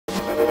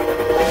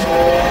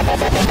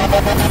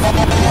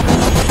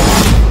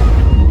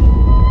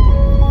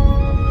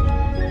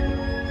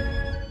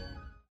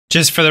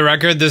Just for the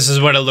record, this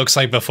is what it looks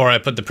like before I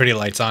put the pretty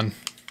lights on.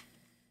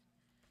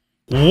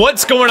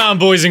 What's going on,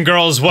 boys and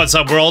girls? What's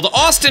up, world?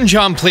 Austin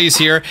John Plays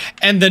here,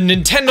 and the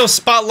Nintendo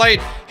Spotlight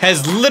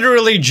has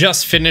literally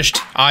just finished.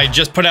 I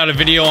just put out a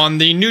video on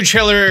the new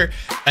trailer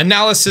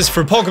analysis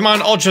for Pokemon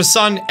Ultra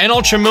Sun and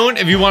Ultra Moon.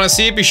 If you want to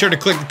see it, be sure to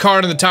click the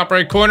card in the top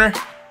right corner.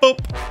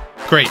 Boop.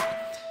 Great.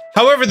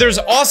 However, there's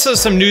also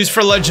some news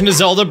for Legend of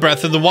Zelda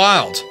Breath of the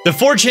Wild. The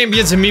 4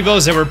 Champions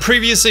Amiibos that were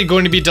previously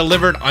going to be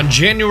delivered on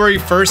January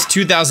 1st,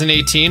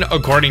 2018,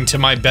 according to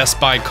my Best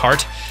Buy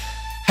cart,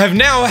 have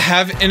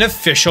an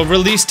official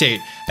release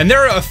date. And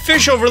their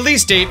official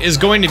release date is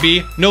going to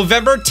be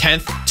November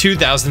 10th,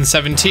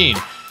 2017.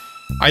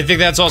 I think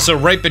that's also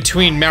right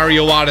between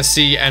Mario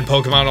Odyssey and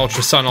Pokemon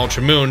Ultra Sun,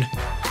 Ultra Moon.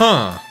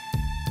 Huh.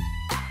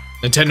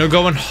 Nintendo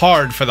going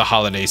hard for the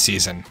holiday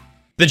season.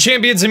 The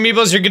Champions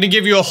Amiibos are going to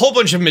give you a whole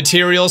bunch of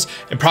materials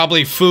and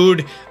probably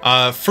food,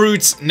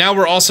 fruits. Now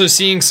we're also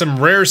seeing some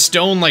rare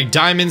stone like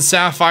diamonds,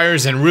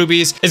 sapphires, and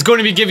rubies. It's going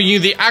to be giving you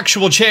the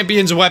actual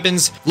Champions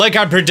weapons like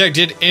I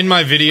predicted in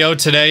my video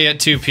today at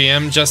 2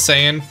 p.m. Just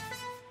saying.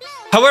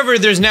 However,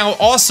 there's now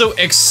also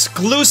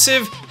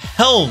exclusive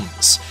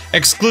helms.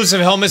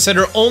 Exclusive helmets that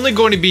are only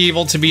going to be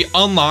able to be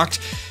unlocked.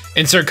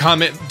 Insert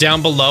comment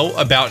down below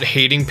about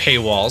hating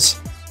paywalls.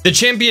 The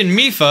Champion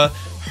Mipha,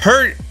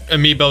 her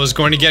amiibo is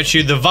going to get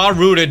you the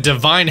Vah-Ruta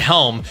Divine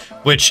Helm,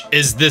 which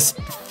is this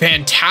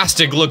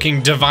fantastic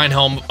looking divine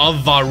helm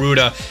of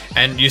Vah-Ruta,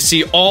 and you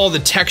see all the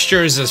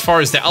textures as far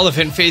as the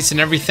elephant face and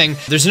everything.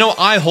 There's no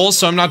eye hole,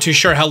 so I'm not too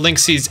sure how Link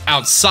sees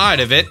outside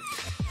of it.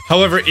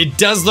 However, it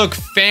does look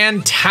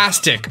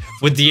fantastic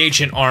with the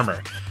ancient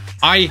armor.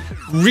 I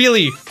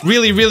really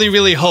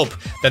hope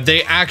that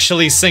they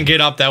actually sync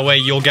it up, that way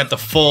you'll get the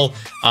full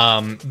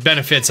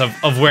benefits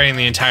of wearing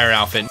the entire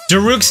outfit.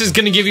 Daruk's is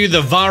going to give you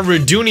the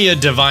Vah-Rudunia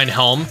Divine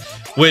Helm,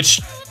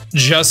 which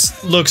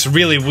just looks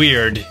really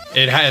weird.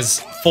 It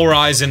has 4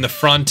 eyes in the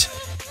front,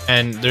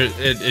 and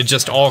it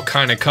just all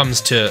kind of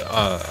comes to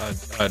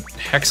a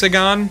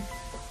hexagon?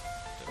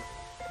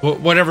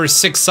 Whatever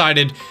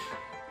 6-sided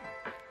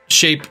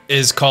shape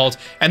is called,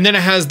 and then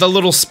it has the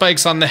little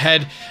spikes on the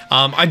head.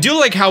 I do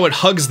like how it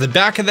hugs the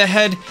back of the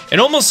head. It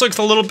almost looks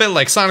a little bit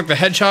like Sonic the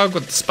Hedgehog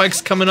with the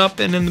spikes coming up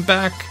and in the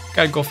back.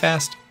 Gotta go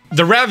fast.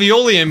 The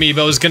Ravioli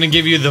amiibo is going to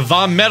give you the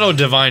Vah-Meadow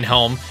Divine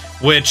Helm,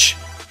 which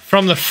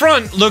from the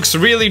front looks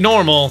really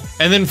normal,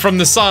 and then from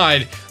the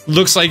side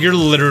looks like you're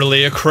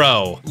literally a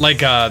crow. Like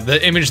the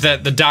image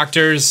that the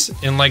doctors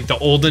in like the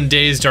olden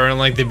days during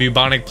like the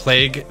bubonic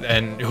plague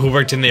and who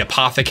worked in the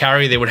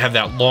apothecary, they would have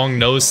that long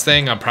nose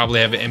thing. I probably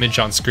have an image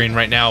on screen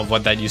right now of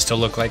what that used to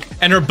look like.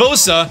 And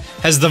Urbosa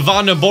has the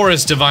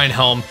Vah-Naboris Divine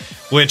Helm,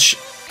 which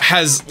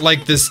has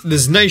like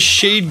this nice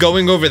shade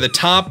going over the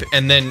top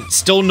and then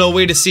still no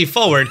way to see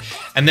forward,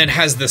 and then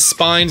has the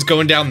spines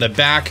going down the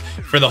back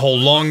for the whole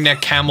long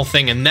neck camel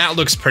thing, and that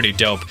looks pretty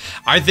dope.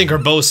 I think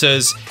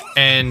Urbosa's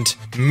and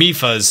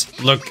Mipha's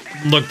look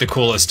the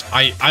coolest.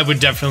 I would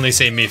definitely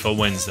say Mipha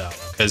wins though,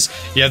 because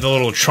you have the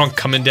little trunk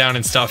coming down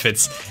and stuff.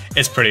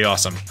 It's pretty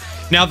awesome.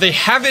 Now, they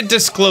haven't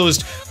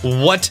disclosed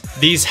what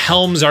these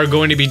helms are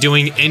going to be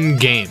doing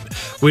in-game.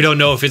 We don't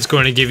know if it's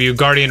going to give you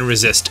Guardian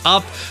Resist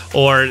Up,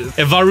 or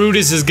if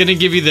Vah-Ruta's is going to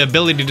give you the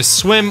ability to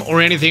swim,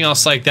 or anything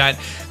else like that.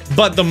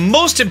 But the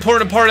most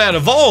important part out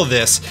of all of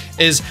this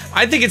is,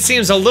 I think it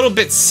seems a little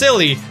bit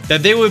silly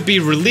that they would be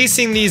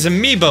releasing these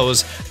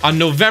amiibos on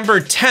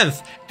November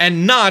 10th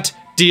and not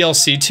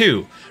DLC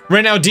 2.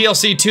 Right now,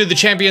 DLC 2, the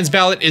Champions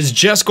Ballad, is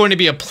just going to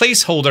be a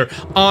placeholder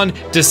on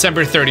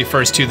December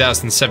 31st,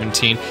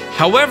 2017.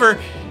 However,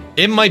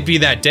 it might be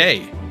that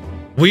day.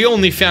 We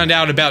only found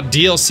out about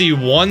DLC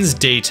 1's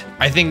date,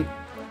 I think,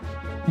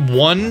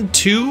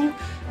 2?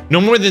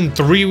 No more than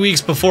 3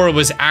 weeks before it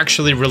was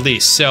actually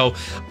released. So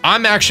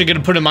I'm actually going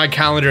to put in my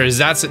calendar as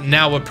that's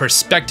now a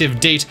prospective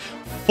date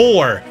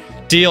for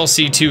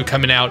DLC 2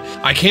 coming out.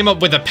 I came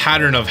up with a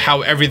pattern of how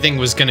everything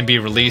was going to be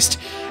released,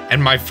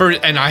 and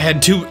I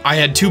had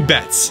two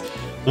bets.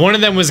 One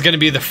of them was going to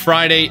be the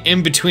Friday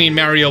in between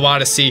Mario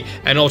Odyssey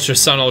and Ultra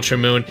Sun, Ultra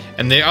Moon,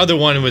 and the other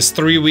one was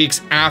 3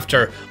 weeks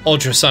after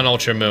Ultra Sun,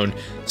 Ultra Moon.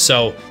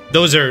 So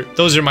those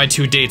are my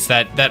 2 dates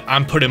that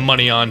I'm putting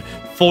money on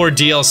for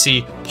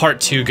DLC Part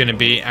 2 going to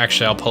be.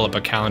 Actually, I'll pull up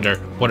a calendar.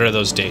 What are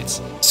those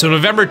dates? So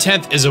November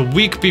 10th is a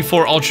week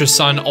before Ultra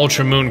Sun,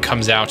 Ultra Moon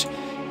comes out,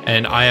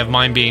 and I have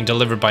mine being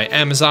delivered by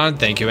Amazon.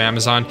 Thank you,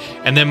 Amazon.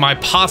 And then my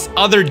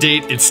other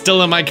date, it's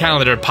still in my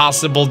calendar,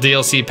 possible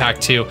DLC Pack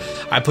 2,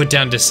 I put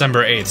down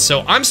December 8th.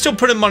 So I'm still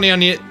putting money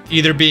on it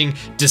either being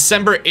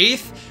December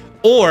 8th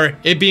or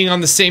it being on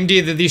the same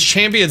day that these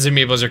Champions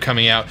Amiibos are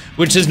coming out,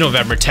 which is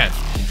November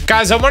 10th.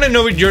 Guys, I want to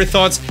know your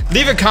thoughts.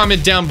 Leave a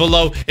comment down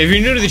below. If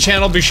you're new to the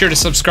channel, be sure to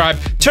subscribe,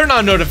 turn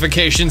on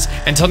notifications.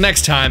 Until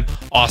next time,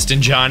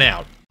 Austin John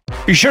out.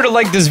 Be sure to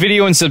like this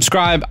video and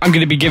subscribe. I'm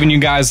going to be giving you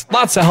guys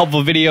lots of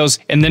helpful videos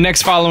in the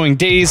next following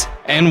days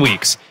and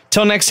weeks.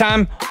 Till next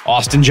time,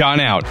 Austin John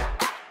out.